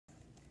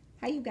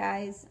Hi, you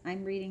guys.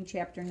 I'm reading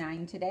chapter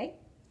 9 today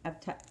of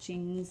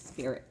Touching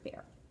Spirit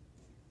Bear.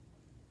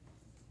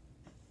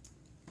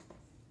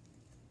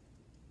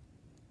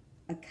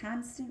 A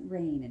constant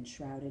rain and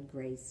shrouded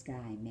gray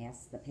sky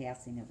masked the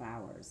passing of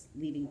hours,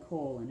 leaving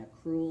Cole in a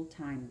cruel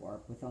time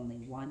warp with only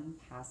one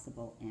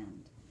possible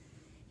end.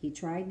 He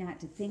tried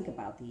not to think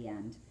about the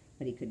end,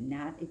 but he could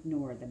not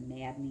ignore the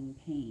maddening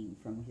pain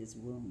from his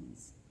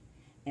wounds.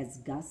 As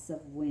gusts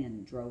of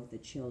wind drove the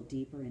chill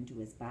deeper into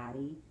his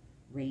body,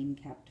 rain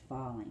kept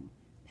falling,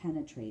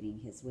 penetrating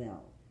his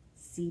will,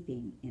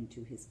 seeping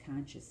into his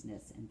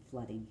consciousness and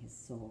flooding his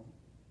soul.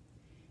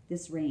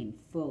 This rain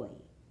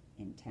fully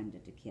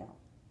intended to kill.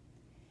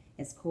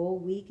 As Cole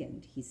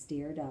weakened, he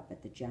stared up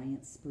at the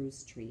giant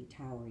spruce tree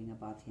towering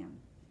above him.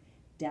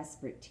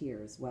 Desperate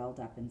tears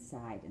welled up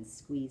inside and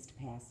squeezed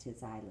past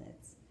his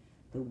eyelids.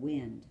 The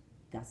wind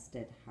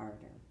gusted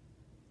harder.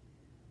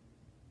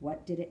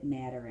 What did it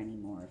matter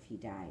anymore if he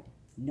died?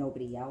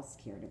 Nobody else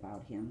cared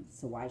about him,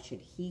 so why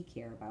should he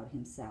care about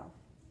himself?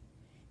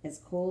 As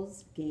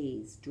Cole's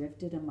gaze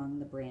drifted among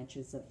the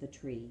branches of the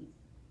tree,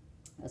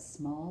 a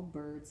small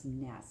bird's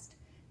nest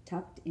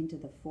tucked into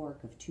the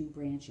fork of two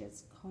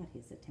branches caught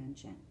his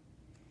attention.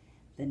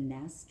 The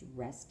nest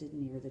rested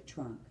near the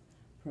trunk,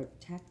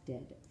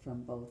 protected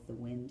from both the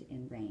wind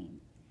and rain.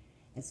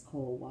 As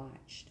Cole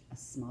watched, a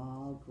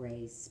small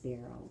gray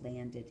sparrow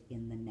landed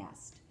in the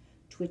nest,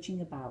 twitching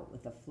about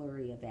with a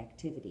flurry of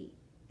activity,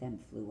 then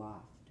flew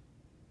off.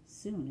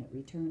 Soon it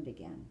returned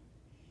again.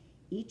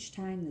 Each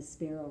time the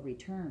sparrow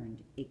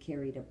returned, it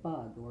carried a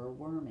bug or a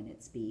worm in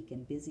its beak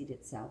and busied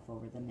itself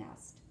over the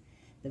nest.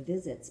 The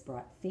visits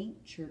brought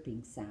faint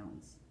chirping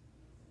sounds.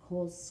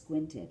 Cole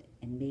squinted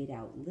and made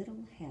out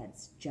little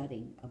heads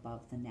jutting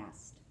above the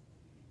nest.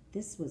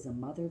 This was a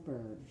mother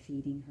bird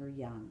feeding her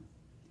young.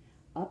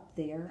 Up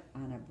there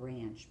on a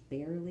branch,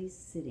 barely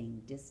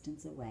sitting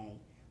distance away,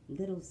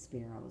 little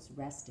sparrows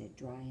rested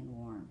dry and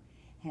warm,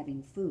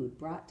 having food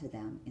brought to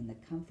them in the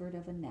comfort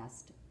of a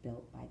nest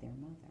built by their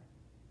mother.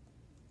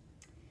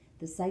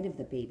 The sight of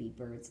the baby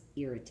birds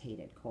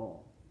irritated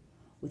Cole.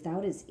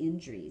 Without his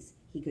injuries,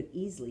 he could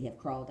easily have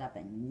crawled up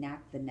and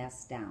knocked the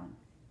nest down.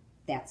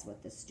 That's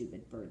what the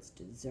stupid birds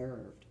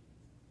deserved.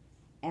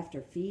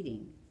 After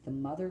feeding, the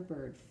mother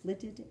bird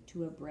flitted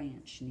to a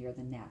branch near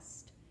the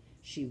nest.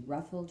 She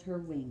ruffled her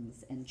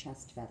wings and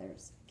chest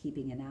feathers,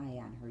 keeping an eye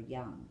on her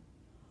young.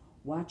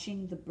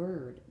 Watching the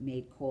bird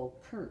made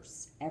Cole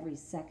curse every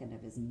second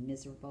of his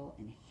miserable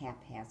and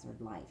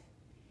haphazard life.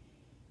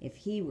 If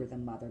he were the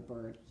mother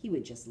bird, he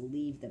would just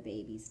leave the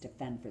babies to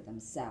fend for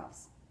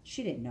themselves.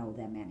 She didn't owe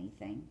them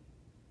anything.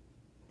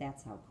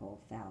 That's how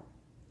Cole felt.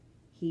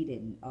 He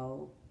didn't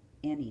owe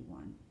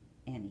anyone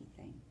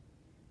anything.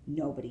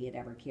 Nobody had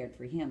ever cared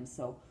for him,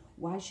 so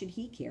why should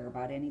he care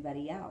about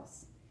anybody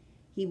else?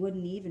 He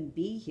wouldn't even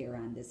be here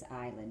on this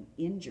island,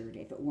 injured,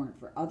 if it weren't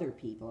for other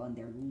people and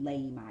their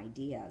lame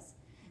ideas.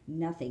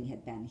 Nothing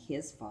had been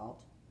his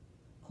fault.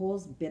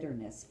 Cole's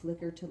bitterness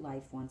flickered to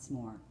life once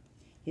more.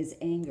 His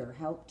anger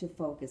helped to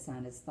focus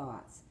on his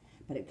thoughts,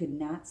 but it could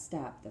not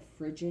stop the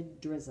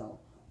frigid drizzle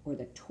or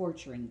the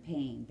torturing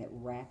pain that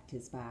racked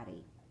his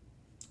body,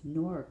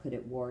 nor could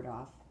it ward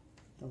off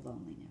the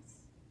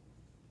loneliness.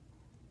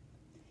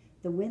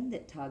 The wind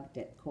that tugged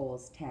at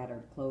Cole's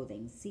tattered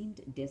clothing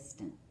seemed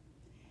distant.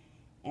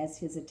 As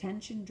his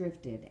attention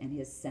drifted and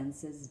his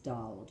senses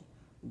dulled,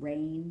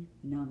 rain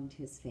numbed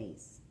his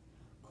face.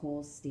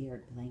 Cole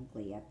stared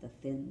blankly at the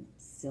thin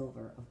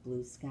silver of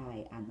blue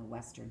sky on the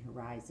western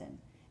horizon.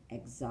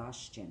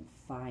 Exhaustion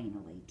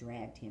finally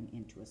dragged him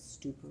into a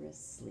stuporous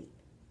sleep.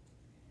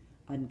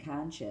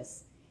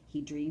 Unconscious,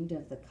 he dreamed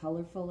of the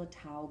colorful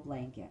Atoll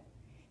blanket.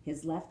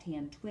 His left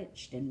hand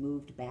twitched and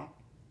moved back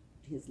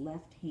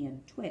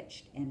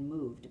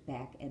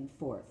and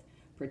forth,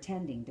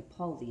 pretending to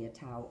pull the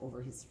Atoll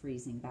over his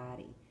freezing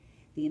body.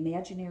 The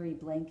imaginary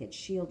blanket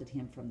shielded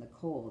him from the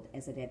cold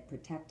as it had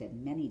protected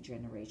many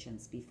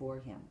generations before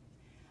him.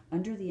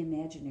 Under the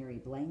imaginary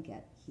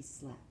blanket, he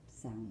slept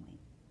soundly.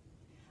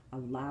 A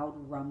loud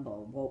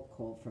rumble woke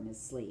Cole from his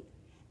sleep.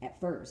 At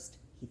first,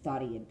 he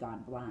thought he had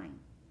gone blind.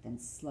 Then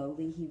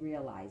slowly he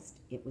realized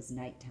it was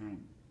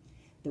nighttime.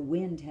 The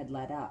wind had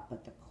let up,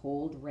 but the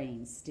cold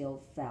rain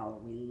still fell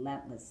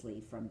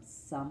relentlessly from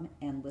some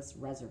endless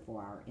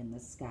reservoir in the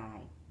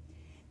sky.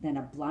 Then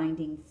a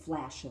blinding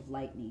flash of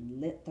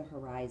lightning lit the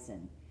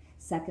horizon.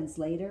 Seconds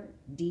later,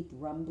 deep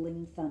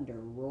rumbling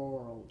thunder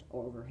roared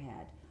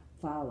overhead,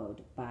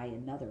 followed by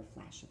another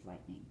flash of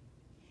lightning.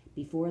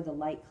 Before the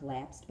light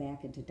collapsed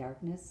back into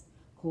darkness,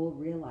 Cole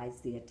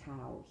realized the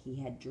Atoll he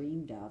had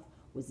dreamed of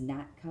was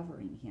not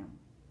covering him,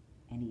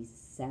 and he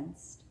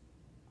sensed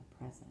a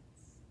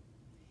presence.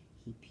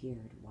 He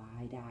peered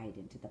wide-eyed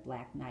into the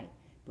black night,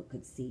 but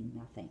could see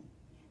nothing.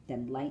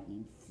 Then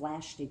lightning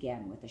flashed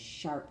again with a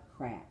sharp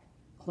crack,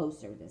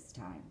 closer this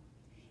time.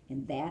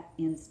 In that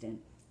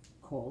instant,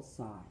 Cole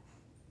saw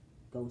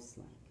it,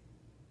 ghost-like.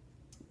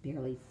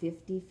 Barely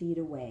 50 feet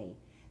away,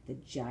 the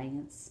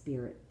giant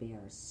spirit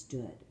bear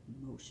stood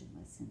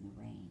motionless in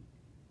the rain.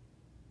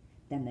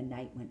 Then the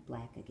night went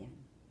black again.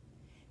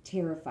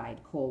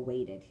 Terrified, Cole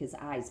waited, his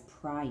eyes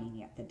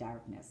prying at the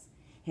darkness.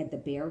 Had the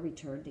bear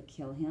returned to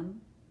kill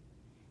him?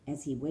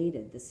 As he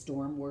waited, the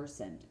storm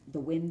worsened. The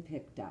wind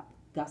picked up,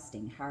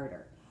 gusting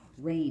harder.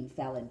 Rain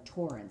fell in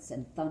torrents,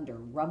 and thunder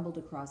rumbled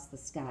across the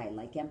sky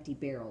like empty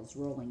barrels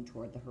rolling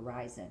toward the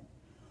horizon.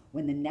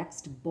 When the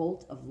next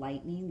bolt of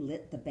lightning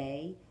lit the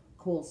bay,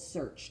 Cole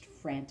searched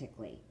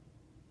frantically.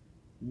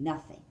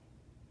 Nothing.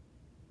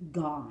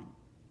 Gone.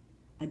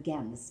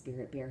 Again, the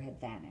spirit bear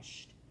had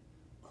vanished.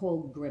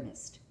 Cole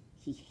grimaced.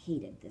 He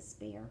hated this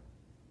bear.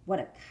 What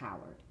a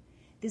coward.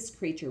 This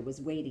creature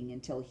was waiting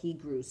until he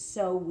grew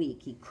so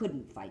weak he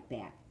couldn't fight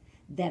back.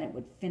 Then it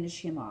would finish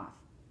him off.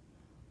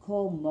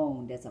 Cole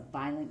moaned as a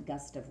violent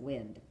gust of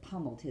wind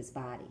pummeled his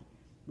body.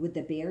 Would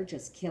the bear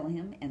just kill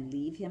him and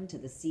leave him to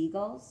the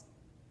seagulls?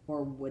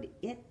 Or would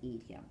it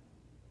eat him?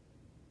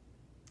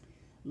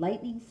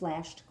 Lightning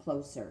flashed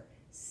closer,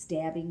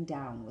 stabbing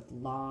down with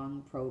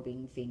long,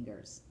 probing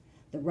fingers.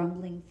 The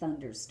rumbling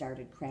thunder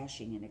started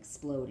crashing and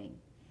exploding.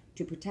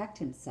 To protect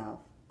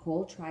himself,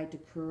 Cole tried to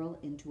curl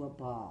into a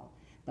ball,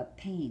 but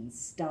pain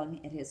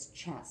stung at his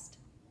chest,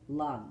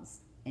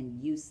 lungs,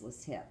 and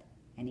useless hip,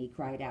 and he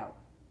cried out,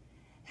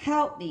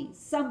 "Help me!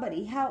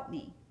 Somebody help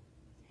me!"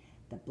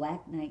 The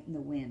black night and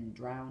the wind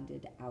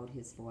drowned out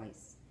his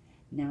voice.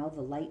 Now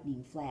the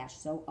lightning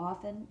flashed so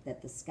often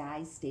that the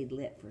sky stayed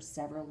lit for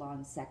several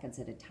long seconds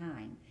at a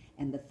time,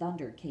 and the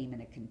thunder came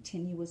in a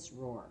continuous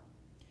roar.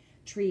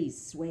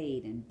 Trees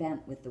swayed and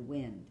bent with the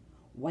wind.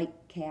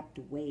 White-capped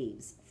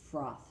waves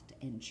frothed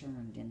and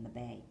churned in the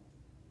bay.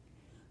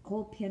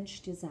 Cole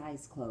pinched his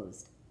eyes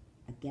closed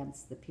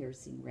against the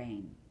piercing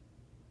rain.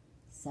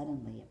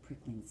 Suddenly, a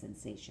prickling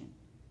sensation,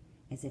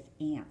 as if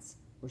ants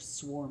were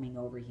swarming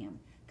over him,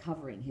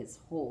 covering his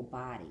whole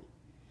body.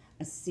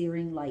 A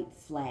searing light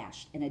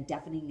flashed, and a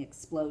deafening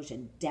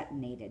explosion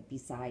detonated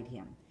beside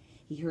him.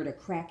 He heard a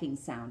cracking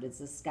sound as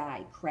the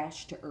sky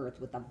crashed to earth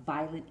with a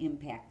violent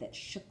impact that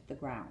shook the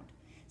ground.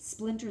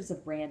 Splinters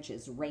of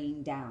branches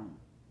rained down.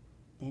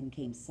 Then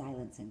came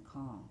silence and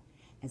calm,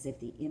 as if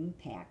the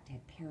impact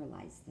had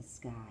paralyzed the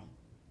sky.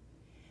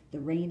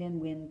 The rain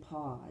and wind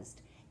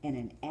paused, and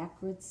an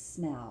acrid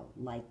smell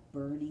like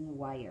burning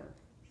wire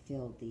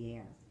filled the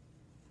air.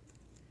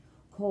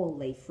 Cole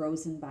lay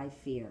frozen by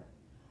fear.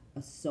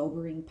 A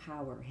sobering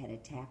power had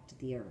attacked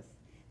the earth.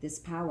 This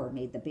power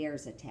made the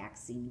bear's attack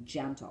seem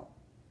gentle.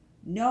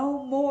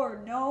 "No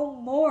more, no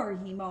more,"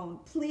 he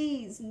moaned.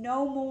 "Please,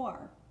 no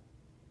more."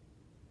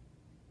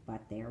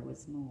 But there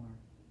was more.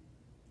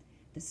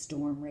 The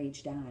storm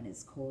raged on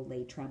as Cole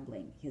lay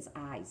trembling, his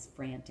eyes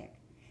frantic.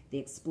 The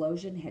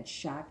explosion had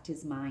shocked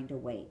his mind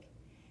awake.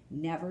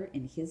 Never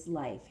in his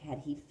life had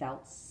he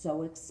felt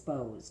so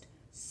exposed,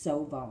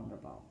 so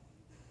vulnerable,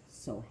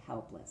 so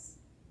helpless.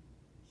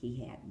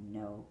 He had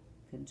no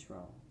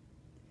control.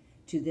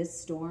 To this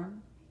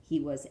storm, he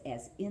was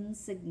as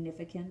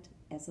insignificant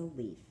as a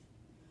leaf.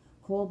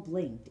 Cole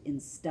blinked in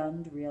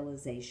stunned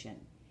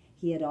realization.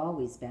 He had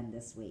always been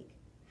this weak.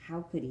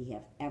 How could he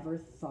have ever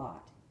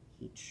thought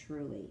he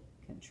truly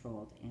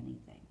controlled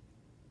anything?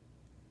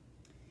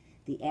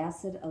 The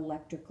acid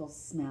electrical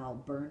smell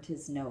burned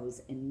his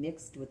nose and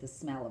mixed with the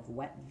smell of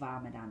wet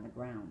vomit on the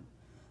ground.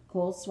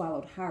 Cole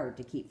swallowed hard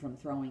to keep from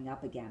throwing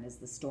up again as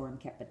the storm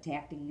kept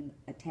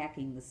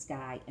attacking the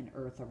sky and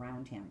earth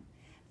around him.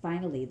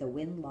 Finally, the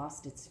wind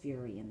lost its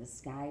fury and the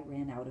sky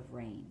ran out of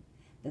rain.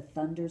 The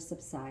thunder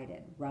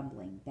subsided,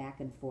 rumbling back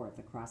and forth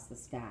across the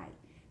sky,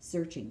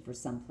 searching for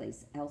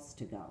someplace else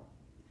to go.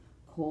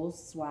 Cole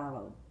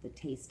swallowed the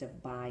taste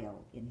of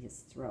bile in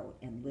his throat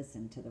and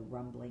listened to the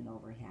rumbling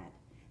overhead.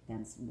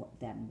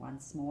 Then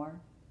once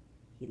more,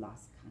 he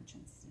lost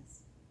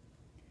consciousness.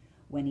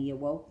 When he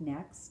awoke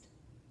next,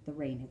 the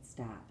rain had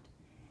stopped.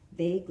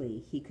 Vaguely,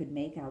 he could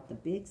make out the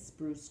big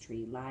spruce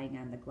tree lying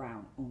on the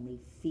ground only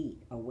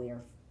feet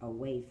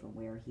away from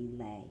where he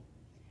lay.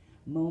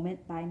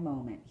 Moment by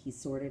moment, he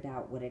sorted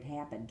out what had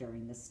happened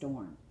during the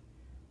storm.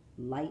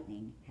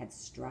 Lightning had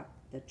struck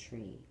the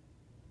tree.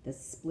 The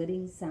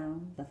splitting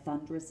sound, the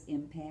thunderous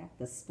impact,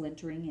 the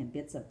splintering and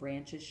bits of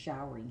branches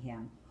showering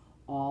him,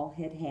 all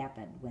had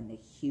happened when the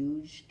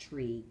huge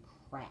tree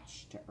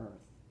crashed to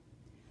earth.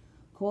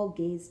 Cole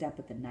gazed up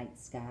at the night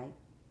sky.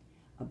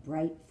 A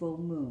bright full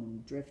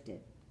moon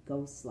drifted,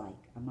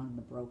 ghost-like, among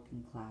the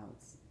broken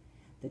clouds.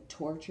 The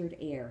tortured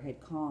air had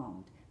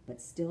calmed,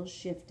 but still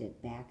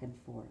shifted back and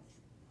forth.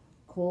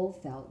 Cole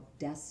felt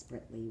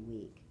desperately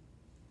weak.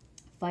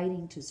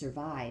 Fighting to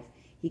survive,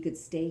 he could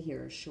stay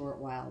here a short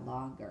while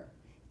longer.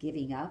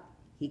 Giving up,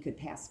 he could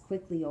pass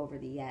quickly over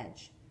the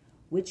edge.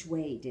 Which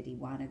way did he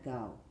want to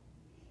go?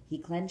 He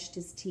clenched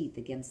his teeth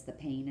against the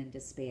pain and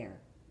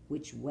despair.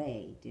 Which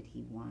way did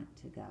he want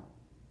to go?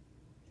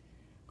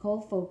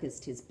 Cole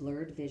focused his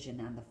blurred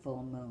vision on the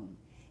full moon.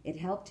 It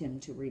helped him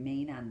to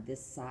remain on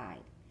this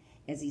side.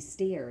 As he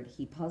stared,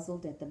 he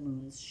puzzled at the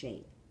moon's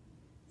shape.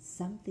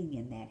 Something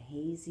in that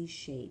hazy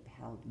shape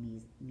held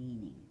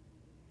meaning.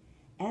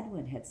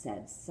 Edwin had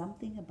said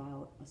something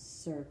about a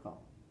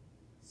circle.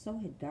 So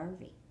had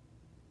Garvey.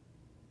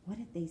 What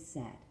had they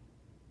said?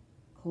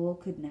 Cole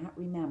could not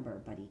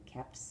remember, but he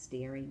kept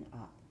staring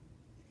up.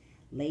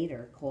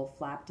 Later, Cole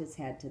flopped his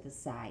head to the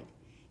side.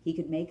 He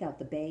could make out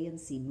the bay and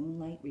see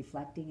moonlight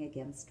reflecting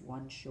against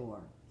one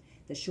shore.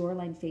 The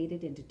shoreline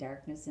faded into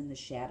darkness in the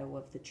shadow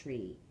of the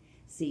tree.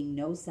 Seeing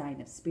no sign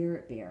of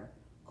Spirit Bear,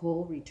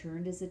 Cole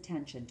returned his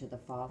attention to the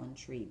fallen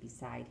tree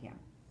beside him.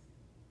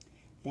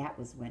 That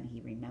was when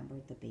he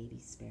remembered the baby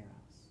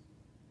sparrows.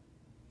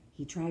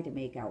 He tried to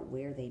make out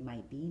where they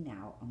might be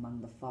now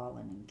among the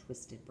fallen and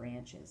twisted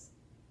branches.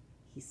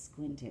 He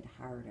squinted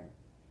harder,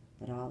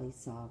 but all he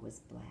saw was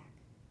black.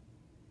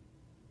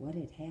 What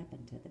had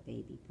happened to the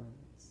baby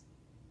birds?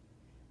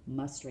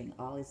 Mustering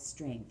all his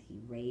strength,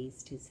 he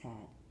raised his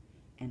head,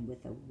 and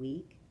with a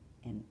weak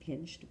and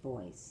pinched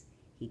voice,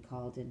 he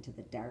called into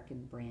the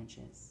darkened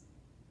branches,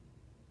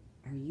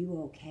 "Are you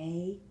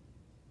okay?"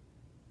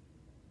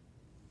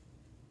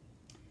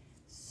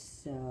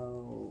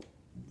 So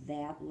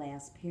that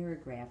last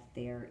paragraph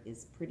there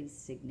is pretty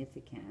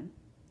significant,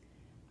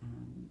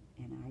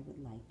 and I would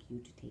like you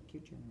to take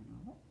your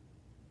journal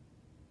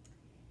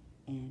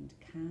and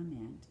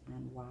comment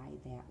on why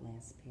that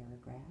last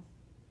paragraph,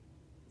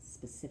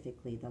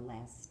 specifically the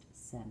last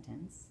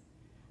sentence,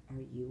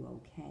 "Are you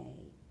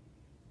okay?"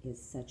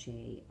 is such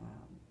a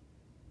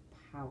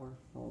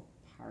powerful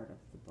part of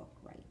the book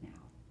right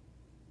now.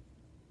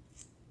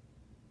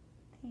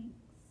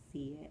 Thanks.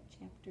 See you at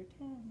chapter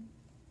 10.